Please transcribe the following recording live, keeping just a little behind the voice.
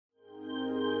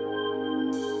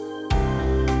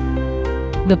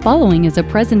The following is a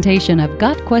presentation of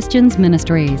Got Questions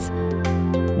Ministries.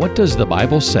 What does the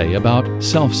Bible say about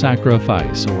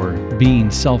self-sacrifice or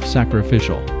being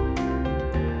self-sacrificial?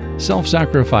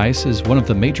 Self-sacrifice is one of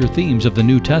the major themes of the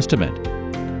New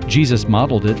Testament. Jesus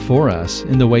modeled it for us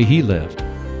in the way He lived.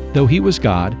 Though He was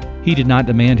God, He did not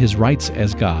demand His rights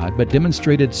as God, but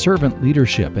demonstrated servant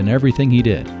leadership in everything He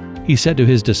did. He said to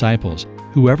His disciples,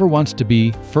 "Whoever wants to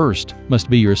be first must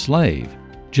be your slave,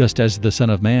 just as the Son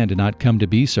of Man did not come to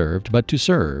be served, but to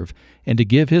serve, and to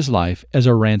give His life as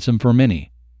a ransom for many."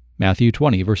 Matthew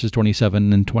 20, verses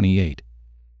 27 and 28.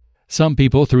 Some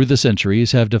people through the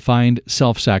centuries have defined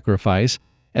self-sacrifice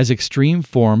as extreme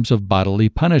forms of bodily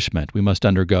punishment we must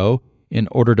undergo in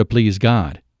order to please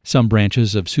God. Some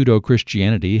branches of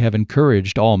pseudo-Christianity have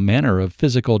encouraged all manner of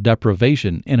physical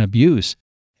deprivation and abuse,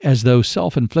 as though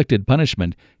self-inflicted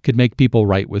punishment could make people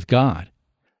right with God.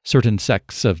 Certain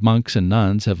sects of monks and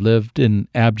nuns have lived in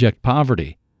abject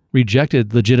poverty,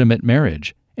 rejected legitimate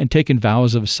marriage, and taken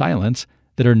vows of silence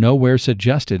that are nowhere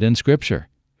suggested in Scripture.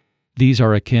 These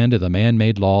are akin to the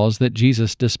man-made laws that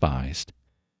Jesus despised.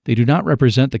 They do not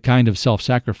represent the kind of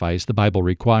self-sacrifice the Bible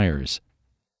requires.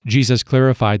 Jesus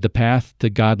clarified the path to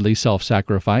godly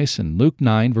self-sacrifice in Luke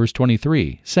 9, verse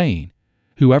 23, saying,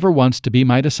 "Whoever wants to be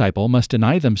my disciple must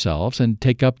deny themselves and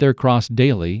take up their cross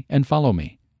daily and follow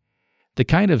me." The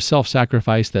kind of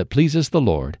self-sacrifice that pleases the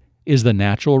Lord is the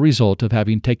natural result of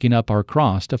having taken up our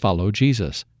cross to follow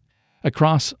Jesus. A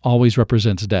cross always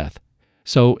represents death.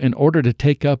 So in order to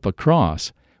take up a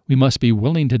cross, we must be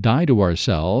willing to die to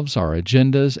ourselves, our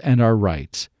agendas, and our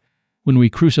rights. When we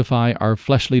crucify our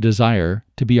fleshly desire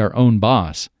to be our own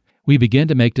boss, we begin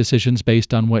to make decisions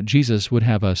based on what Jesus would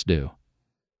have us do.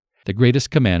 The greatest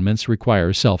commandments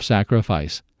require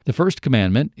self-sacrifice. The first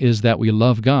commandment is that we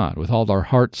love God with all our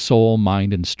heart, soul,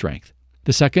 mind, and strength.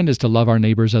 The second is to love our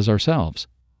neighbors as ourselves.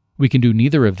 We can do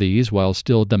neither of these while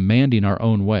still demanding our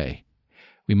own way.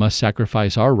 We must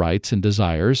sacrifice our rights and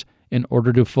desires in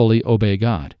order to fully obey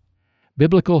God.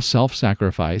 Biblical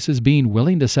self-sacrifice is being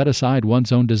willing to set aside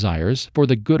one's own desires for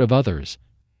the good of others.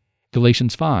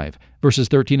 Galatians 5, verses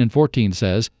 13 and 14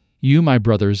 says, "You, my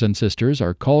brothers and sisters,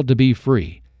 are called to be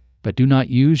free, but do not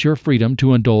use your freedom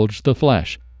to indulge the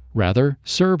flesh. Rather,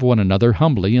 serve one another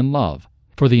humbly in love.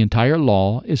 For the entire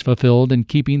law is fulfilled in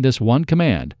keeping this one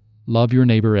command, love your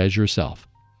neighbor as yourself."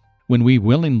 When we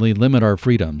willingly limit our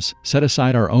freedoms, set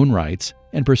aside our own rights,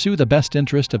 and pursue the best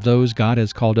interest of those God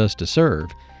has called us to serve,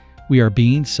 we are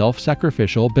being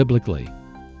self-sacrificial biblically.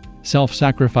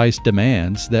 Self-sacrifice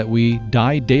demands that we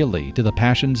die daily to the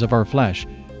passions of our flesh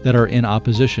that are in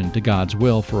opposition to God's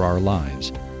will for our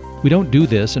lives. We don't do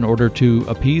this in order to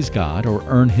appease God or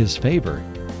earn His favor.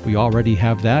 We already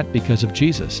have that because of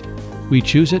Jesus. We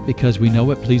choose it because we know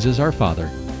it pleases our Father,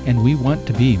 and we want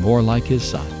to be more like His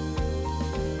Son.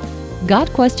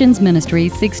 Got Questions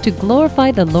Ministries seeks to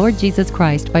glorify the Lord Jesus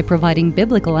Christ by providing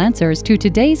biblical answers to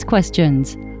today's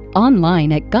questions.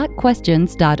 Online at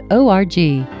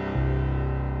gotquestions.org.